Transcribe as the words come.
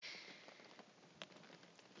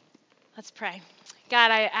Let's pray.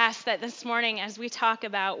 God, I ask that this morning as we talk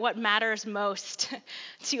about what matters most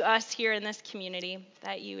to us here in this community,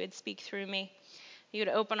 that you would speak through me. You would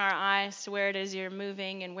open our eyes to where it is you're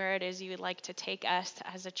moving and where it is you would like to take us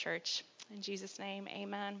as a church. In Jesus' name,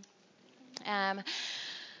 amen.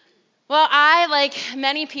 Well, I, like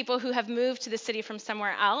many people who have moved to the city from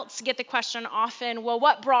somewhere else, get the question often, well,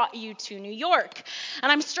 what brought you to New York?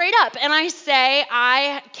 And I'm straight up, and I say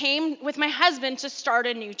I came with my husband to start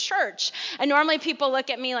a new church. And normally people look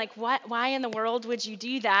at me like, what? Why in the world would you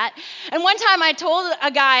do that? And one time I told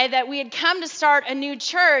a guy that we had come to start a new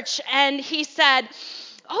church, and he said,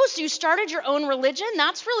 oh, so you started your own religion?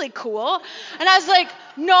 That's really cool. And I was like,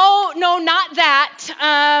 no, not that.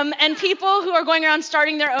 And people who are going around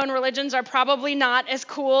starting their own religions are probably not as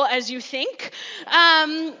cool as you think.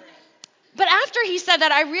 But after he said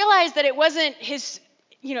that, I realized that it wasn't his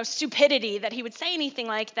stupidity that he would say anything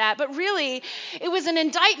like that, but really it was an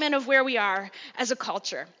indictment of where we are as a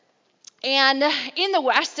culture. And in the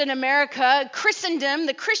West, in America, Christendom,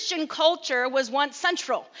 the Christian culture, was once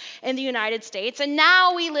central in the United States. And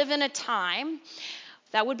now we live in a time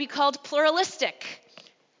that would be called pluralistic,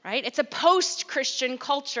 right? It's a post-Christian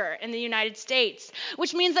culture in the United States,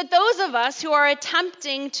 which means that those of us who are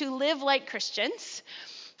attempting to live like Christians,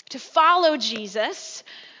 to follow Jesus,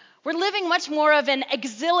 we're living much more of an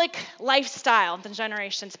exilic lifestyle than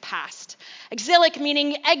generations past. Exilic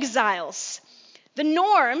meaning exiles. The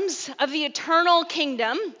norms of the eternal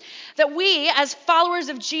kingdom that we, as followers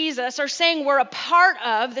of Jesus, are saying we're a part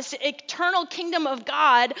of, this eternal kingdom of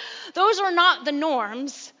God, those are not the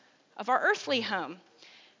norms of our earthly home.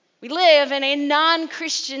 We live in a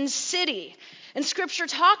non-Christian city, and Scripture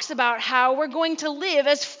talks about how we're going to live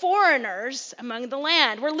as foreigners among the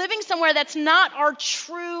land. We're living somewhere that's not our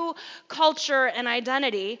true culture and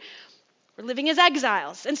identity. We're living as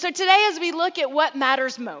exiles. And so today, as we look at what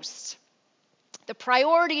matters most, the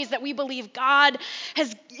priorities that we believe God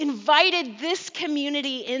has invited this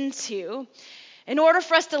community into in order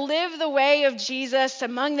for us to live the way of Jesus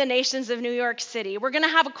among the nations of New York City. We're going to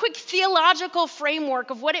have a quick theological framework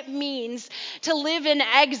of what it means to live in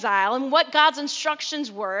exile and what God's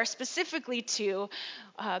instructions were specifically to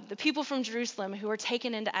the people from Jerusalem who were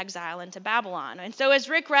taken into exile into Babylon. And so as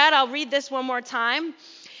Rick read, I'll read this one more time.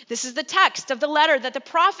 This is the text of the letter that the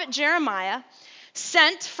prophet Jeremiah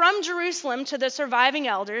sent from Jerusalem to the surviving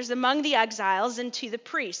elders among the exiles and to the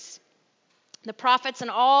priests, the prophets,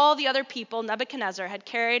 and all the other people Nebuchadnezzar had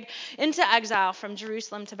carried into exile from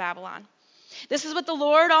Jerusalem to Babylon. This is what the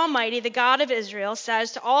Lord Almighty, the God of Israel,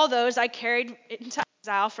 says to all those I carried into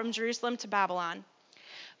exile from Jerusalem to Babylon.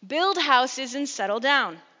 Build houses and settle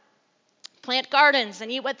down. Plant gardens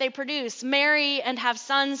and eat what they produce. Marry and have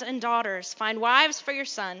sons and daughters. Find wives for your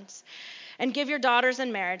sons and give your daughters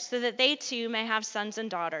in marriage, so that they too may have sons and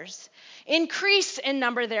daughters. Increase in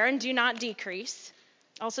number there and do not decrease.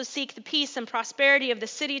 Also seek the peace and prosperity of the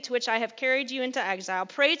city to which I have carried you into exile.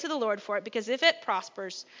 Pray to the Lord for it, because if it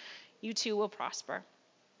prospers, you too will prosper.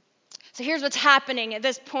 So here's what's happening at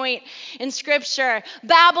this point in Scripture.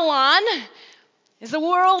 Babylon is the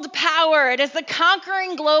world power. It is the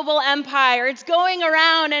conquering global empire. It's going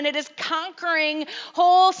around and it is conquering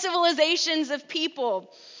whole civilizations of people.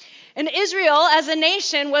 And Israel, as a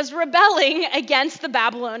nation, was rebelling against the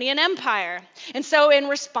Babylonian Empire. And so in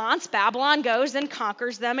response, Babylon goes and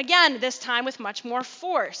conquers them again, this time with much more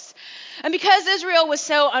force. And because Israel was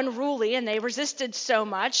so unruly and they resisted so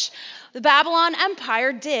much, the Babylon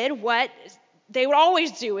Empire did what they would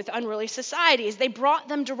always do with unruly societies. They brought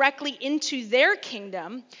them directly into their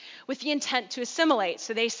kingdom with the intent to assimilate.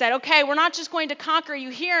 So they said, okay, we're not just going to conquer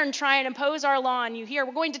you here and try and impose our law on you here.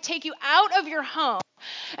 We're going to take you out of your home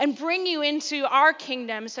and bring you into our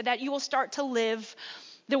kingdom so that you will start to live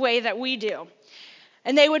the way that we do.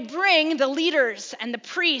 And they would bring the leaders and the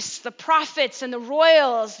priests, the prophets and the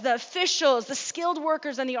royals, the officials, the skilled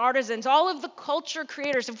workers and the artisans, all of the culture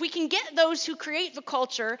creators. If we can get those who create the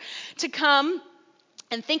culture to come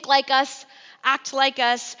and think like us, act like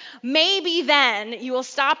us, maybe then you will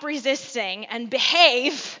stop resisting and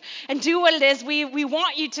behave and do what it is we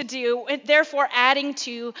want you to do, therefore adding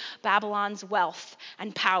to Babylon's wealth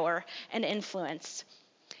and power and influence.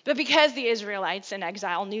 But because the Israelites in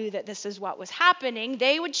exile knew that this is what was happening,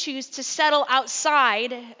 they would choose to settle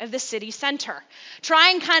outside of the city center,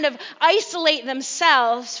 try and kind of isolate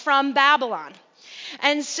themselves from Babylon.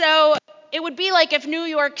 And so it would be like if New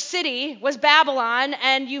York City was Babylon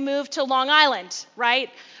and you moved to Long Island, right?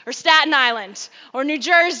 Or Staten Island or New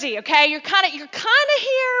Jersey, okay? You're kind of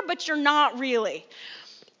here, but you're not really.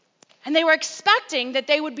 And they were expecting that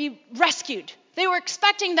they would be rescued They were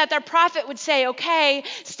expecting that their prophet would say, okay,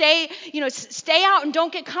 stay out and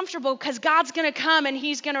don't get comfortable because God's going to come and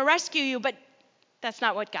he's going to rescue you. But that's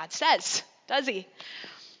not what God says, does he?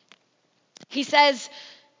 He says,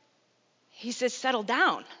 settle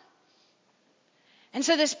down. And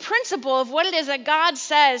so this principle of what it is that God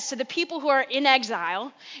says to the people who are in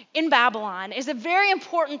exile in Babylon is a very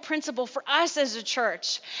important principle for us as a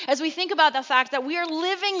church, as we think about the fact that we are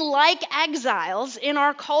living like exiles in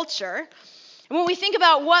our culture. And when we think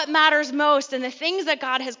about what matters most and the things that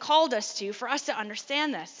God has called us to, for us to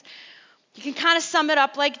understand this, you can kind of sum it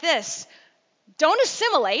up like this. Don't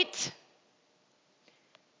assimilate,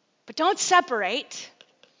 but don't separate,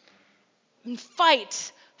 and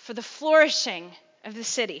fight for the flourishing of the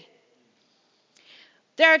city.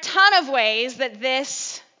 There are a ton of ways that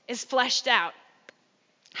this is fleshed out.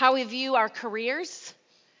 How we view our careers,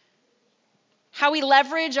 how we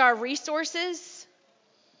leverage our resources,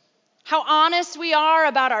 how honest we are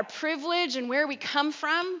about our privilege and where we come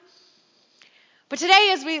from. But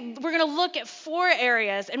today, we're going to look at 4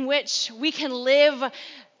 areas in which we can live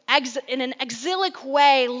in an exilic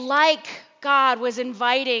way, like God was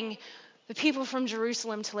inviting the people from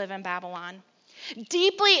Jerusalem to live in Babylon.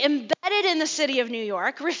 Deeply embedded in the city of New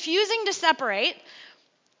York, refusing to separate,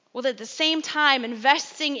 while at the same time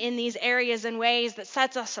investing in these areas in ways that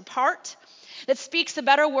sets us apart, that speaks a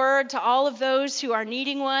better word to all of those who are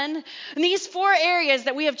needing one. And these 4 areas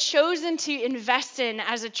that we have chosen to invest in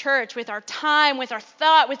as a church, with our time, with our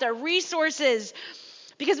thought, with our resources,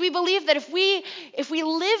 because we believe that if we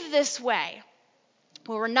live this way,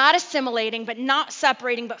 where we're not assimilating, but not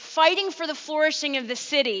separating, but fighting for the flourishing of the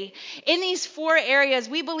city, in these 4 areas,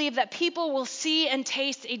 we believe that people will see and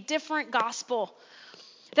taste a different gospel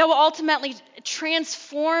that will ultimately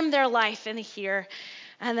transform their life in the here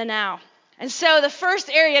and the now. And so the first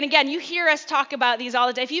area, and again, you hear us talk about these all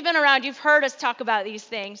the time. If you've been around, you've heard us talk about these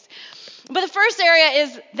things. But the first area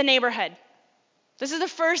is the neighborhood. This is the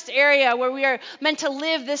first area where we are meant to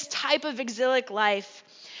live this type of exilic life.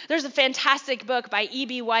 There's a fantastic book by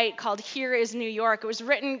E.B. White called Here is New York. It was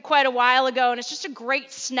written quite a while ago, and it's just a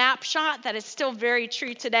great snapshot that is still very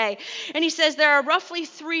true today. And he says there are roughly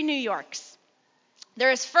 3 New Yorks.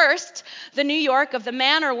 There is first the New York of the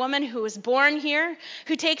man or woman who was born here,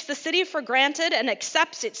 who takes the city for granted and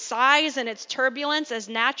accepts its size and its turbulence as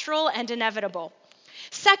natural and inevitable.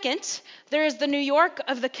 Second, there is the New York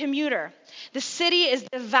of the commuter. The city is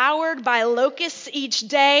devoured by locusts each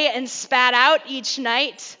day and spat out each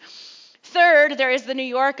night. Third, there is the New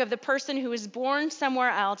York of the person who was born somewhere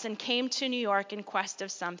else and came to New York in quest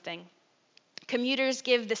of something. Commuters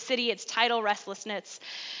give the city its tidal restlessness.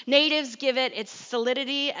 Natives give it its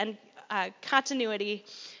solidity and continuity,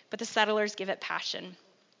 but the settlers give it passion.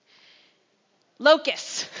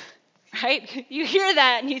 Locusts. Right? You hear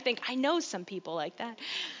that and you think, I know some people like that.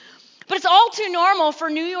 But it's all too normal for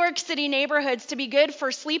New York City neighborhoods to be good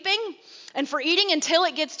for sleeping and for eating until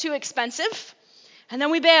it gets too expensive. And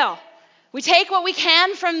then we bail. We take what we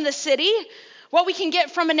can from the city, what we can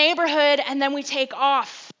get from a neighborhood, and then we take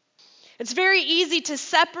off. It's very easy to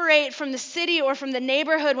separate from the city or from the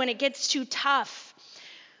neighborhood when it gets too tough.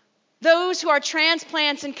 Those who are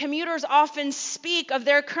transplants and commuters often speak of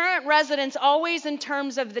their current residence always in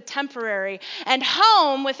terms of the temporary, and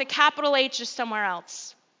home with a capital H is somewhere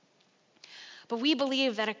else. But we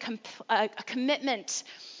believe that a commitment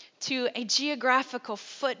to a geographical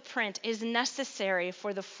footprint is necessary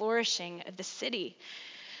for the flourishing of the city.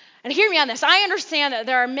 And hear me on this. I understand that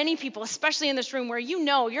there are many people, especially in this room, where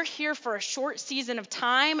you're here for a short season of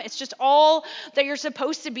time. It's just all that you're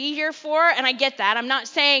supposed to be here for. And I get that. I'm not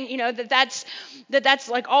saying, that's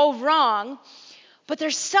like all wrong. But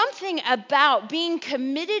there's something about being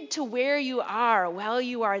committed to where you are while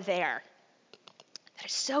you are there that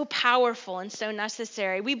is so powerful and so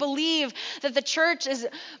necessary. We believe that the church is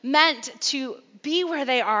meant to be where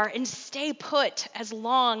they are and stay put as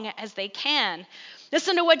long as they can.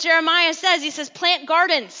 Listen to what Jeremiah says. He says, plant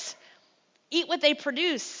gardens, eat what they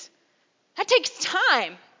produce. That takes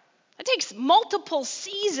time. That takes multiple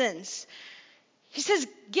seasons. He says,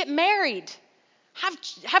 get married,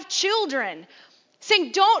 have children.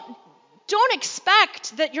 Saying, don't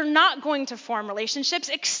expect that you're not going to form relationships.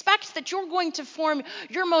 Expect that you're going to form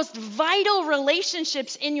your most vital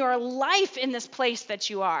relationships in your life in this place that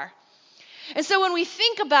you are. And so when we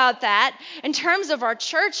think about that in terms of our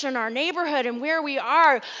church and our neighborhood and where we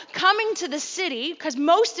are, coming to the city, because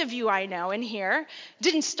most of you I know in here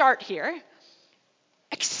didn't start here,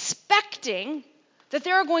 expecting that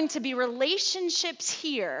there are going to be relationships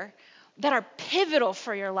here that are pivotal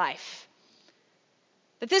for your life.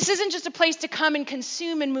 That this isn't just a place to come and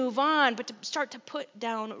consume and move on, but to start to put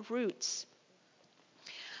down roots.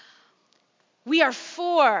 We are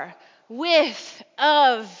for, with,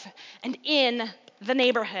 of, and in the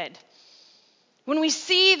neighborhood. When we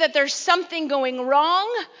see that there's something going wrong,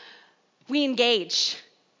 we engage.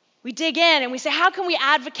 We dig in and we say, how can we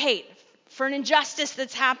advocate for an injustice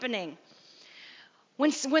that's happening?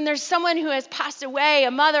 When there's someone who has passed away,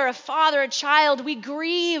 a mother, a father, a child, we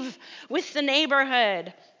grieve with the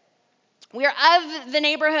neighborhood. We are of the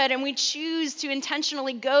neighborhood, and we choose to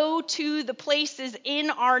intentionally go to the places in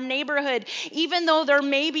our neighborhood, even though they're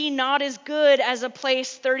maybe not as good as a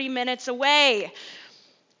place 30 minutes away.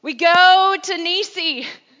 We go to Nisi.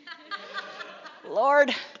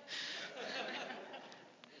 Lord.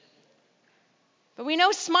 But we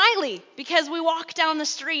know Smiley because we walk down the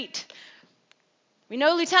street. We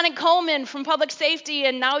know Lieutenant Coleman from Public Safety,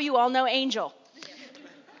 and now you all know Angel.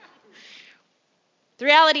 The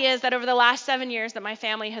reality is that over the last 7 years that my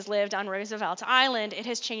family has lived on Roosevelt Island, it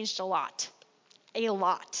has changed a lot. A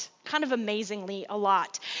lot. Kind of amazingly, a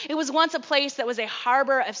lot. It was once a place that was a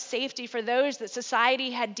harbor of safety for those that society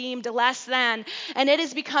had deemed less than, and it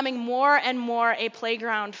is becoming more and more a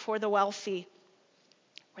playground for the wealthy,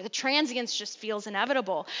 where the transience just feels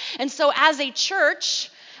inevitable. And so as a church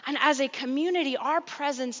and as a community, our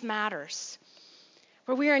presence matters.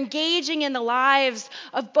 Where we are engaging in the lives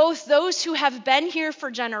of both those who have been here for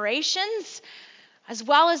generations, as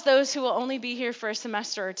well as those who will only be here for a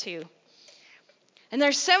semester or two. And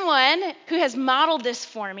there's someone who has modeled this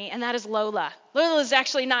for me, and that is Lola. Lola is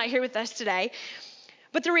actually not here with us today.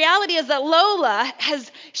 But the reality is that Lola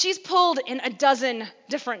she's pulled in a dozen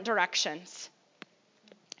different directions.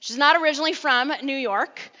 She's not originally from New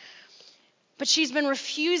York, but she's been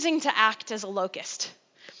refusing to act as a locust.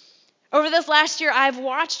 Over this last year, I've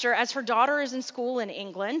watched her as her daughter is in school in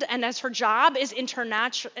England and as her job is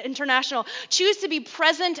international, choose to be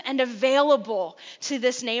present and available to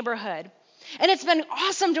this neighborhood. And it's been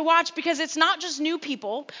awesome to watch because it's not just new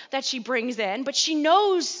people that she brings in, but she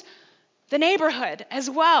knows the neighborhood as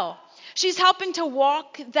well. She's helping to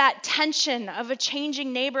walk that tension of a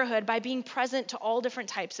changing neighborhood by being present to all different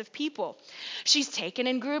types of people. She's taken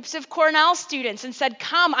in groups of Cornell students and said,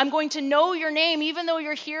 come, I'm going to know your name even though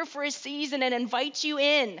you're here for a season and invite you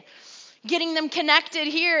in, getting them connected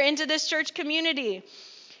here into this church community.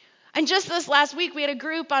 And just this last week, we had a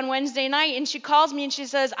group on Wednesday night, and she calls me and she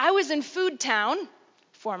says, I was in Food Town,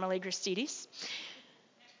 formerly Gristedes,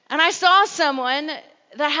 and I saw someone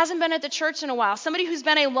that hasn't been at the church in a while, somebody who's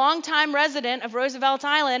been a longtime resident of Roosevelt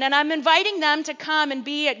Island, and I'm inviting them to come and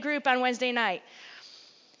be at group on Wednesday night.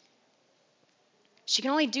 She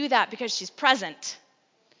can only do that because she's present,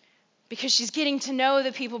 because she's getting to know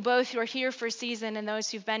the people both who are here for a season and those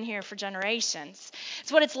who've been here for generations.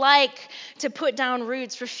 It's what it's like to put down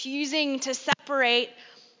roots, refusing to separate,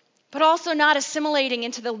 but also not assimilating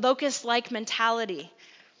into the locust-like mentality.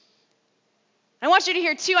 I want you to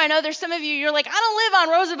hear, too, I know there's some of you, you're like, I don't live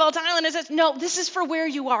on Roosevelt Island. It says, no, this is for where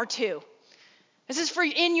you are, too. This is for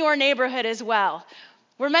in your neighborhood as well.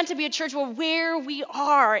 We're meant to be a church where we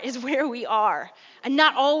are is where we are, and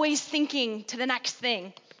not always thinking to the next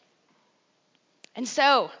thing. And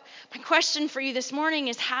so, my question for you this morning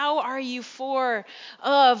is, how are you for,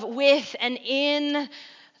 of, with, and in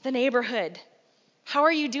the neighborhood? How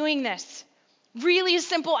are you doing this? Really a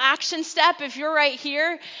simple action step, if you're right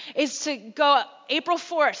here, is to go April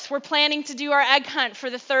 4th. We're planning to do our egg hunt for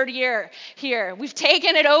the third year here. We've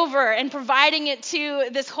taken it over and providing it to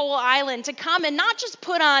this whole island to come and not just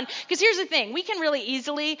put on, because here's the thing, we can really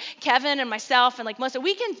easily, Kevin and myself and like Melissa,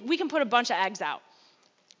 we can put a bunch of eggs out.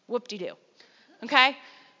 Whoop-de-doo. Okay?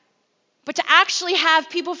 But to actually have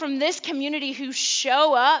people from this community who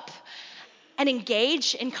show up and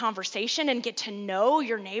engage in conversation and get to know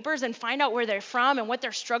your neighbors and find out where they're from and what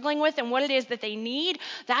they're struggling with and what it is that they need,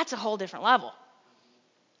 that's a whole different level.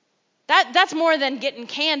 That's more than getting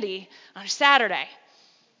candy on a Saturday.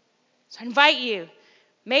 So I invite you,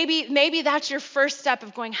 maybe that's your first step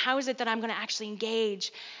of going, how is it that I'm going to actually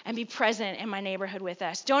engage and be present in my neighborhood with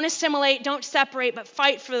us? Don't assimilate, don't separate, but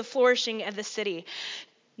fight for the flourishing of the city.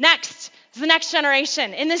 Next is the next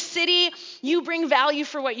generation. In this city, you bring value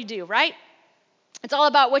for what you do, right? It's all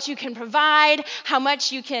about what you can provide, how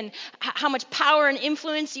much power and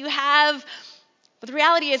influence you have. But the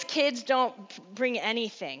reality is kids don't bring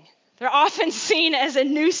anything. They're often seen as a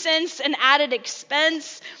nuisance, an added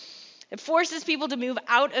expense. It forces people to move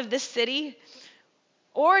out of this city.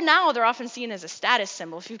 Or now they're often seen as a status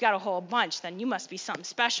symbol. If you've got a whole bunch, then you must be something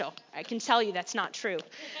special. I can tell you that's not true.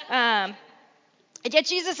 Yet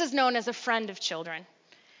Jesus is known as a friend of children.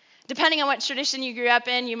 Depending on what tradition you grew up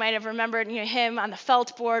in, you might have remembered him on the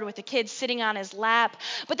felt board with the kids sitting on his lap.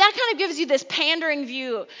 But that kind of gives you this pandering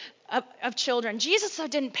view of children. Jesus, though,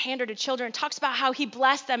 didn't pander to children. Talks about how he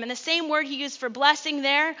blessed them. And the same word he used for blessing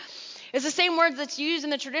there is the same word that's used in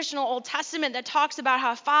the traditional Old Testament that talks about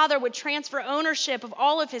how a father would transfer ownership of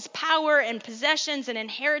all of his power and possessions and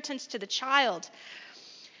inheritance to the child.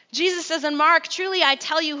 Jesus says in Mark, truly I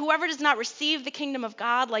tell you, whoever does not receive the kingdom of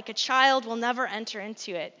God like a child will never enter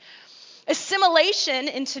into it. Assimilation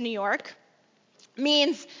into New York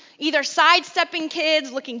means either sidestepping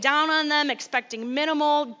kids, looking down on them, expecting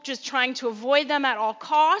minimal, just trying to avoid them at all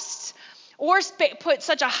costs, or put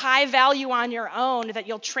such a high value on your own that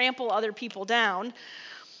you'll trample other people down.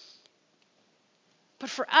 But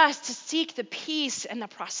for us to seek the peace and the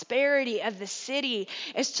prosperity of the city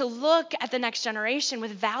is to look at the next generation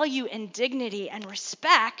with value and dignity and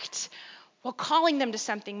respect while calling them to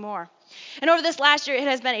something more. And over this last year, it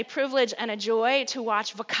has been a privilege and a joy to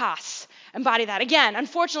watch Vikas embody that. Again,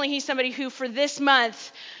 unfortunately, he's somebody who for this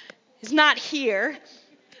month is not here,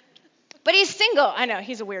 but he's single. I know,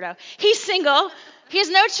 he's a weirdo. He's single. He has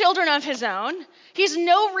no children of his own. He has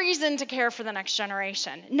no reason to care for the next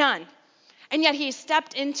generation. None. And yet he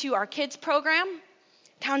stepped into our kids program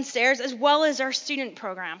downstairs as well as our student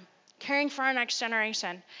program, caring for our next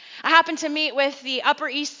generation. I happened to meet with the Upper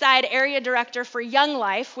East Side area director for Young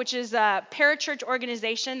Life, which is a parachurch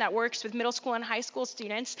organization that works with middle school and high school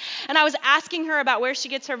students. And I was asking her about where she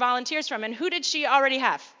gets her volunteers from. And who did she already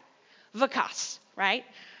have? Vikas, right?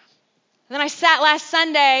 And then I sat last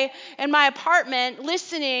Sunday in my apartment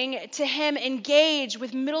listening to him engage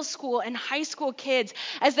with middle school and high school kids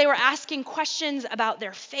as they were asking questions about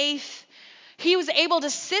their faith. He was able to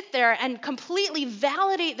sit there and completely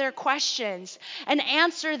validate their questions and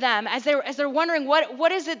answer them as they're wondering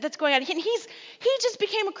what is it that's going on. He just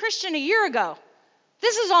became a Christian a year ago.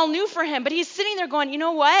 This is all new for him, but he's sitting there going, you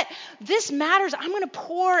know what? This matters. I'm going to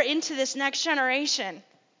pour into this next generation.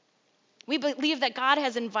 We believe that God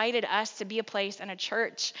has invited us to be a place and a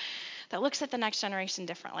church that looks at the next generation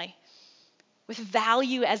differently, with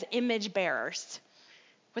value as image bearers,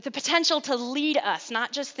 with the potential to lead us,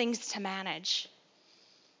 not just things to manage.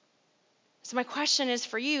 So my question is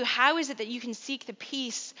for you, how is it that you can seek the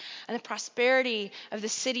peace and the prosperity of the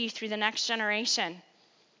city through the next generation?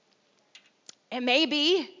 It may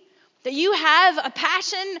be that you have a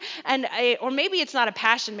passion, or maybe it's not a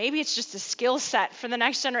passion, maybe it's just a skill set for the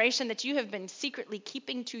next generation that you have been secretly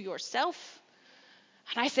keeping to yourself.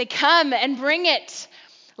 And I say, come and bring it.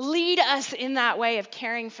 Lead us in that way of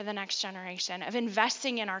caring for the next generation, of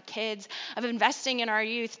investing in our kids, of investing in our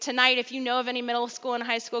youth. Tonight, if you know of any middle school and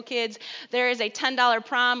high school kids, there is a $10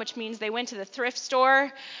 prom, which means they went to the thrift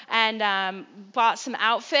store and bought some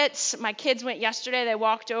outfits. My kids went yesterday. They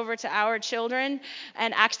walked over to Our Children,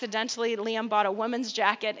 and accidentally Liam bought a woman's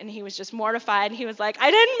jacket, and he was just mortified. He was like, I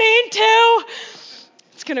didn't mean to.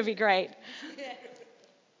 It's going to be great.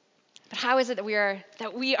 But how is it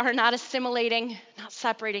that we are not assimilating, not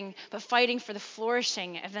separating, but fighting for the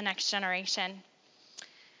flourishing of the next generation?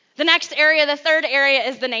 The next area, the third area,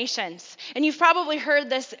 is the nations. And you've probably heard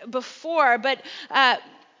this before, but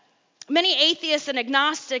many atheists and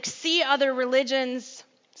agnostics see other religions,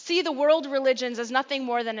 see the world religions as nothing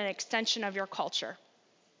more than an extension of your culture.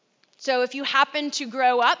 So if you happen to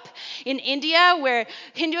grow up in India, where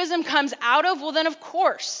Hinduism comes out of, well, then of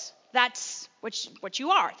course, that's what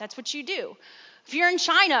you are. That's what you do. If you're in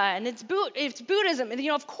China and it's Buddhism,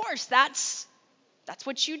 of course, that's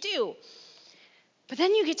what you do. But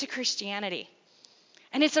then you get to Christianity.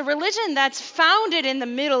 And it's a religion that's founded in the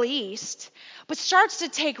Middle East, but starts to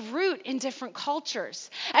take root in different cultures.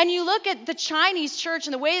 And you look at the Chinese church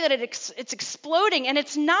and the way that it's exploding, and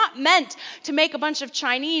it's not meant to make a bunch of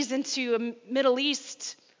Chinese into a Middle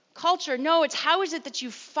East culture. No, it's how is it that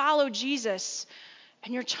you follow Jesus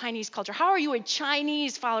and your Chinese culture? How are you a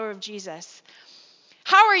Chinese follower of Jesus?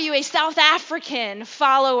 How are you a South African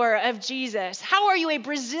follower of Jesus? How are you a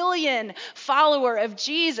Brazilian follower of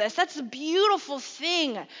Jesus? That's the beautiful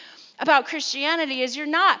thing about Christianity is you're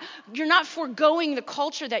not foregoing the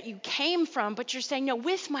culture that you came from, but you're saying, no,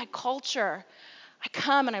 with my culture, I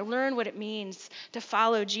come and I learn what it means to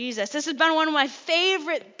follow Jesus. This has been one of my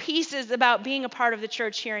favorite pieces about being a part of the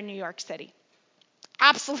church here in New York City.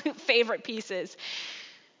 Absolute favorite pieces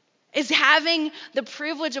is having the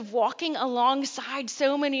privilege of walking alongside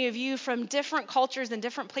so many of you from different cultures and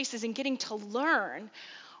different places and getting to learn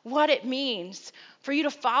what it means for you to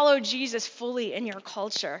follow Jesus fully in your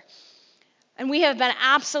culture. And we have been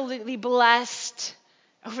absolutely blessed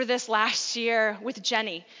over this last year with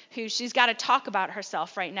Jenny, who she's got to talk about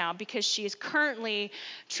herself right now because she is currently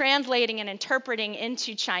translating and interpreting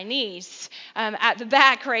into Chinese at the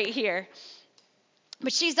back right here.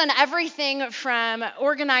 But she's done everything from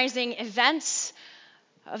organizing events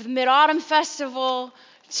of the Mid-Autumn Festival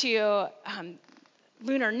to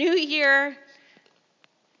Lunar New Year,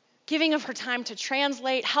 giving of her time to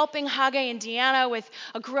translate, helping Hage and Deanna with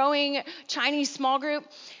a growing Chinese small group.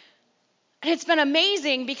 And it's been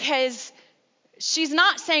amazing because she's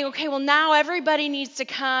not saying, okay, well, now everybody needs to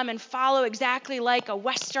come and follow exactly like a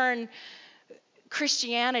Western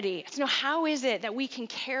Christianity. So, how is it that we can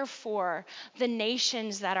care for the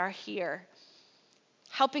nations that are here?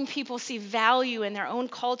 Helping people see value in their own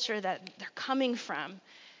culture that they're coming from.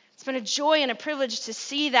 It's been a joy and a privilege to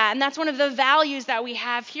see that. And that's one of the values that we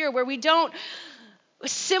have here, where we don't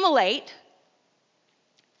assimilate,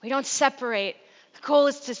 we don't separate. The goal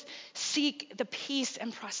is to seek the peace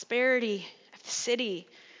and prosperity of the city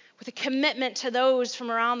with a commitment to those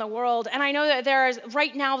from around the world. And I know that there is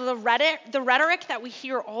right now the rhetoric that we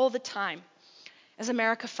hear all the time is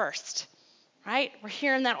America first, right? We're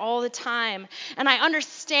hearing that all the time. And I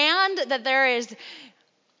understand that there is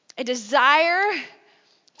a desire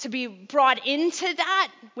to be brought into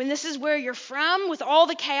that when this is where you're from with all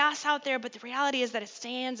the chaos out there. But the reality is that it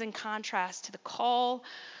stands in contrast to the call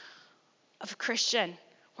of a Christian,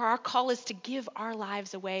 where our call is to give our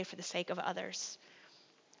lives away for the sake of others.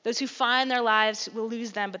 Those who find their lives will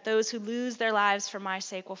lose them, but those who lose their lives for my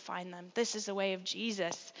sake will find them. This is the way of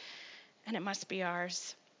Jesus, and it must be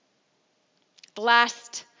ours. The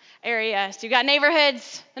last area, so you got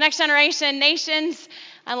neighborhoods, the next generation, nations,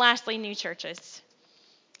 and lastly, new churches.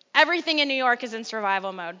 Everything in New York is in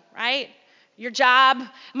survival mode, right? Your job,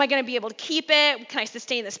 am I going to be able to keep it? Can I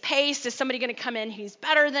sustain this pace? Is somebody going to come in who's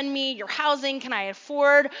better than me? Your housing, can I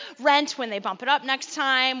afford rent when they bump it up next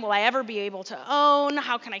time? Will I ever be able to own?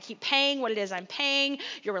 How can I keep paying what it is I'm paying?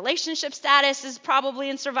 Your relationship status is probably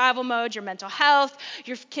in survival mode. Your mental health,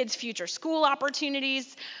 your kids' future school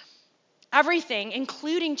opportunities, everything,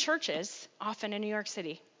 including churches, often in New York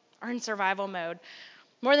City, are in survival mode.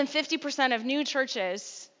 More than 50% of new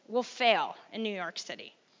churches will fail in New York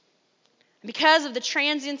City. Because of the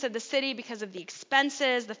transience of the city, because of the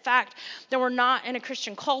expenses, the fact that we're not in a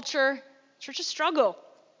Christian culture, churches struggle.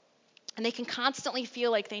 And they can constantly feel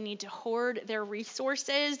like they need to hoard their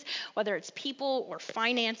resources, whether it's people or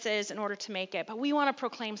finances, in order to make it. But we want to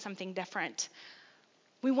proclaim something different.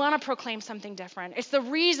 We want to proclaim something different. It's the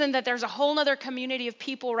reason that there's a whole other community of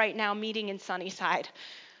people right now meeting in Sunnyside.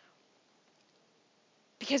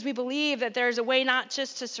 Because we believe that there's a way not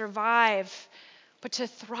just to survive, but to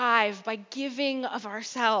thrive by giving of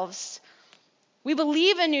ourselves. We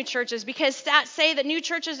believe in new churches because stats say that new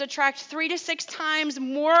churches attract 3 to 6 times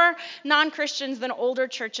more non-Christians than older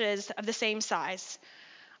churches of the same size.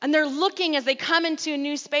 And they're looking as they come into a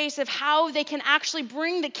new space of how they can actually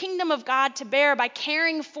bring the kingdom of God to bear by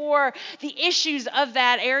caring for the issues of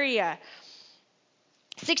that area.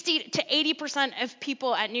 60 to 80% of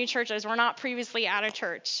people at new churches were not previously at a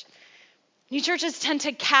church. New churches tend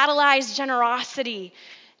to catalyze generosity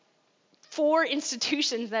for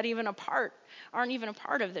institutions that aren't even a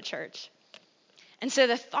part of the church. And so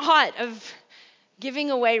the thought of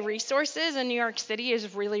giving away resources in New York City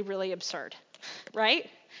is really, really absurd, right?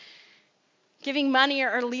 Giving money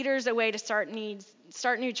or leaders away to start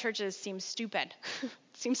new churches seems stupid,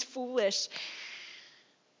 seems foolish.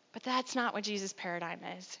 But that's not what Jesus' paradigm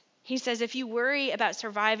is. He says if you worry about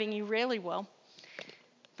surviving, you really will.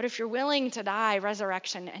 But if you're willing to die,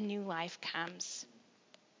 resurrection and new life comes.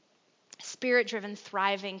 Spirit-driven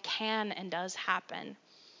thriving can and does happen.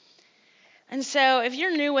 And so if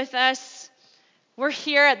you're new with us, we're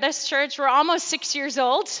here at this church. We're almost 6 years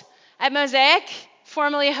old at Mosaic,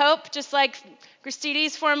 formerly Hope, just like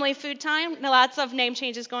Gristides, formerly Food Time. Lots of name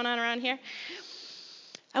changes going on around here.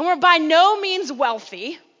 And we're by no means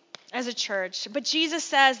wealthy as a church, but Jesus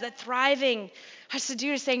says that thriving has to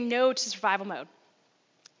do with saying no to survival mode.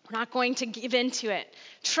 We're not going to give into it,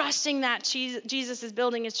 trusting that Jesus is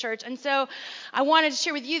building his church. And so I wanted to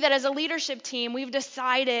share with you that as a leadership team, we've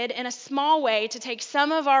decided in a small way to take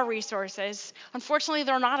some of our resources. Unfortunately,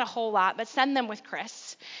 they're not a whole lot, but send them with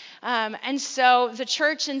Chris. And so the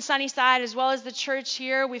church in Sunnyside, as well as the church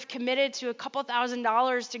here, we've committed to a couple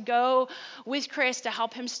 $1,000s to go with Chris to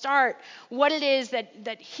help him start what it is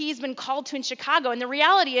that he's been called to in Chicago. And the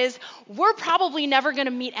reality is we're probably never going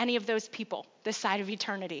to meet any of those people this side of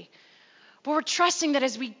eternity. But we're trusting that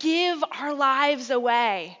as we give our lives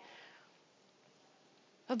away,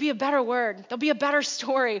 there'll be a better word. There'll be a better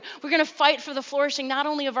story. We're going to fight for the flourishing not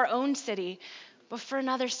only of our own city, but for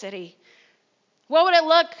another city. What would it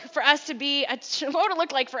look for us to be what would it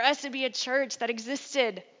look like for us to be a church that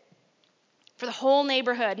existed for the whole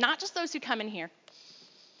neighborhood, not just those who come in here,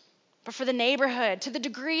 but for the neighborhood, to the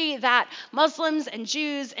degree that Muslims and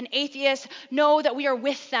Jews and atheists know that we are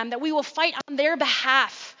with them, that we will fight on their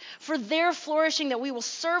behalf for their flourishing, that we will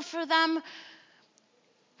serve for them,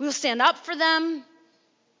 we will stand up for them,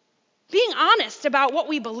 being honest about what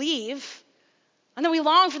we believe, and then we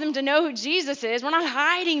long for them to know who Jesus is. We're not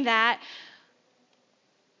hiding that,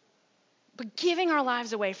 but giving our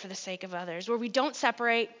lives away for the sake of others, where we don't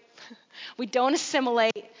separate, we don't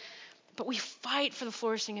assimilate, but we fight for the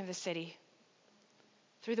flourishing of the city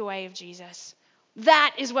through the way of Jesus.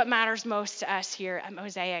 That is what matters most to us here at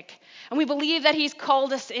Mosaic. And we believe that he's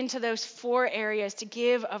called us into those 4 areas to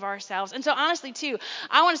give of ourselves. And so honestly, too,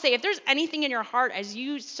 I want to say, if there's anything in your heart as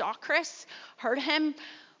you saw Chris, heard him,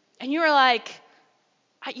 and you were like,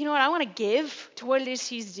 you know what, I want to give to what it is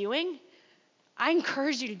he's doing, I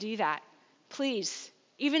encourage you to do that. Please.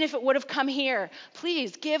 Even if it would have come here,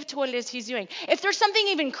 please give to what it is he's doing. If there's something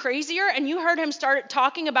even crazier and you heard him start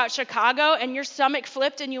talking about Chicago and your stomach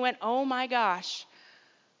flipped and you went, oh my gosh,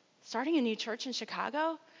 starting a new church in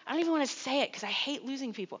Chicago? I don't even want to say it because I hate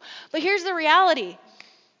losing people. But here's the reality.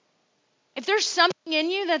 If there's something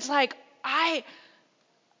in you that's like, I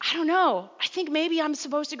don't know, I think maybe I'm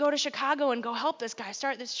supposed to go to Chicago and go help this guy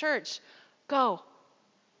start this church. Go.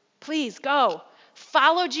 Please go.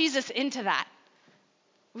 Follow Jesus into that.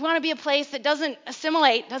 We want to be a place that doesn't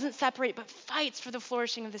assimilate, doesn't separate, but fights for the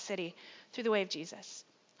flourishing of the city through the way of Jesus.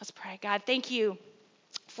 Let's pray. God, thank you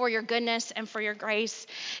for your goodness and for your grace.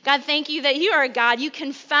 God, thank you that you are a God. You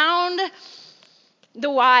confound the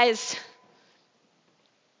wise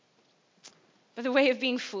by the way of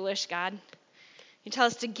being foolish, God. You tell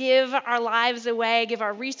us to give our lives away, give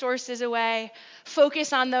our resources away,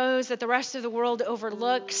 focus on those that the rest of the world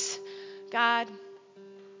overlooks. God,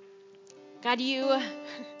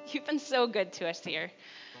 you've been so good to us here.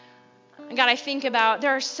 And God, I think about,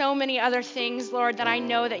 there are so many other things, Lord, that I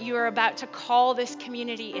know that you are about to call this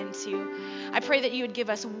community into. I pray that you would give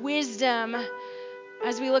us wisdom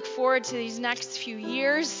as we look forward to these next few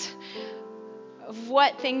years of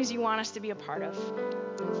what things you want us to be a part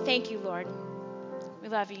of. Thank you, Lord. We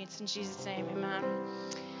love you. It's in Jesus' name, amen.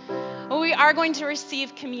 Well, we are going to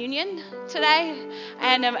receive communion today.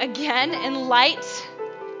 And again, in light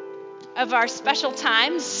of our special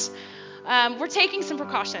times, we're taking some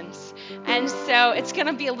precautions. And so it's going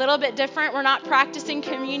to be a little bit different. We're not practicing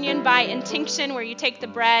communion by intinction where you take the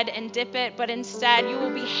bread and dip it, but instead you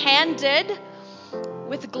will be handed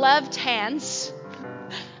with gloved hands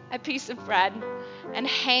a piece of bread and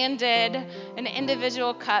handed an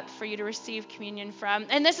individual cup for you to receive communion from.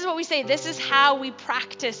 And this is what we say. This is how we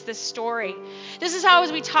practice this story. This is how,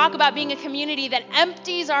 as we talk about being a community that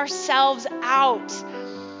empties ourselves out,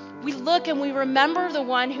 we look and we remember the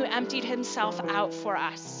one who emptied himself out for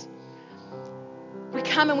us. We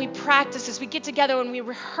come and we practice this. We get together and we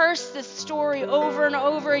rehearse this story over and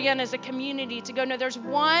over again as a community to go, no, there's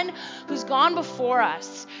one who's gone before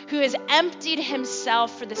us, who has emptied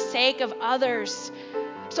himself for the sake of others,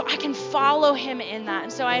 so I can follow him in that.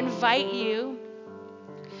 And so I invite you,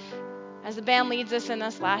 as the band leads us in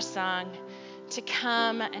this last song, to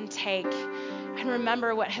come and take and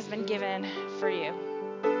remember what has been given for you.